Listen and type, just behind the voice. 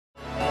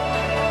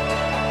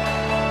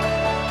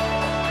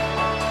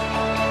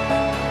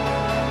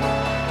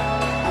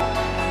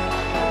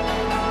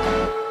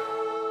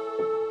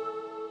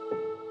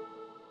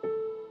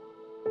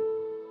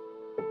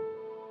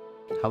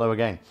Hello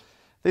again.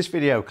 This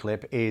video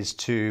clip is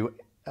to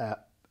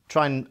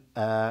try and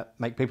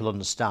make people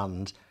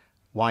understand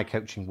why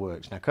coaching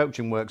works. Now,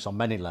 coaching works on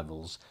many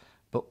levels,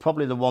 but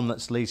probably the one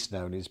that's least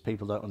known is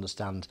people don't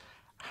understand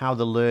how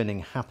the learning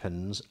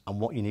happens and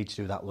what you need to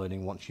do with that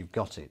learning once you've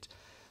got it.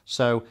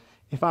 So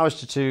if I was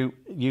to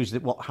use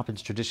what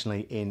happens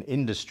traditionally in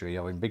industry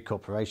or in big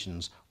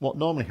corporations, what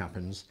normally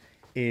happens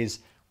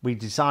is we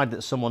decide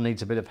that someone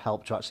needs a bit of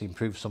help to actually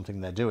improve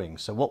something they're doing.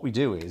 So what we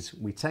do is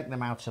we take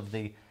them out of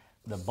the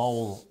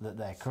bowl that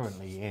they're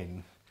currently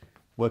in,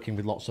 working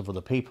with lots of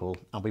other people,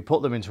 and we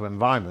put them into an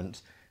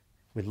environment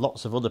with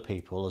lots of other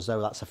people as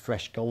though that's a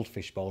fresh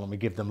goldfish bowl, and we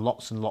give them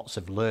lots and lots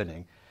of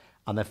learning,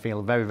 and they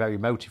feel very, very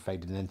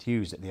motivated and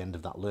enthused at the end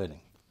of that learning.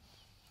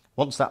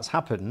 Once that's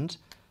happened,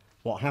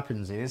 what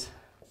happens is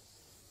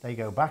they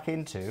go back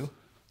into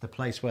the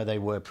place where they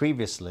were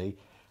previously,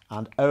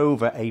 and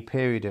over a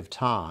period of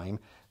time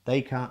they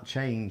can't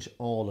change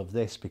all of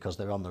this because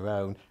they're on their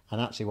own,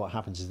 and actually what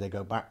happens is they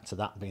go back to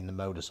that being the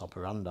modus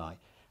operandi,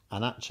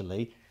 and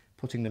actually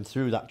putting them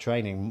through that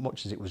training,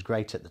 much as it was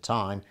great at the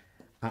time,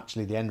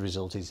 actually the end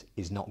result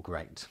is not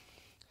great.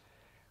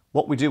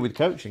 What we do with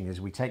coaching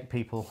is we take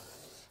people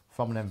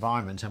from an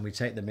environment and we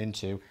take them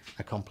into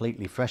a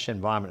completely fresh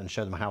environment and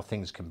show them how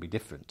things can be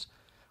different.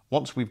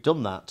 Once we've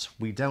done that,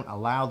 we don't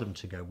allow them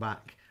to go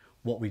back.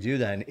 What we do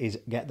then is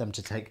get them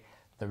to take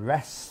the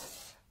rest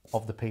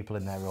of the people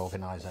in their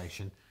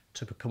organisation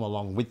to come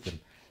along with them.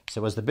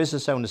 So as the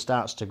business owner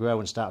starts to grow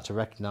and start to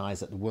recognise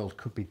that the world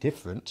could be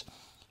different,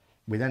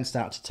 we then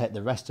start to take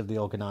the rest of the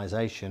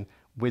organisation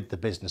with the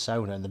business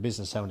owner, and the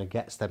business owner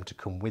gets them to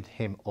come with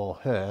him or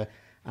her,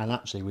 and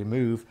actually we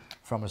move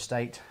from a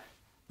state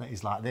that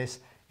is like this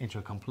into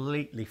a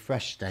completely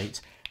fresh state,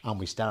 and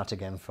we start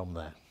again from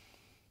there.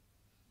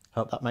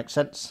 Hope that makes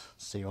sense.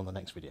 See you on the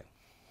next video.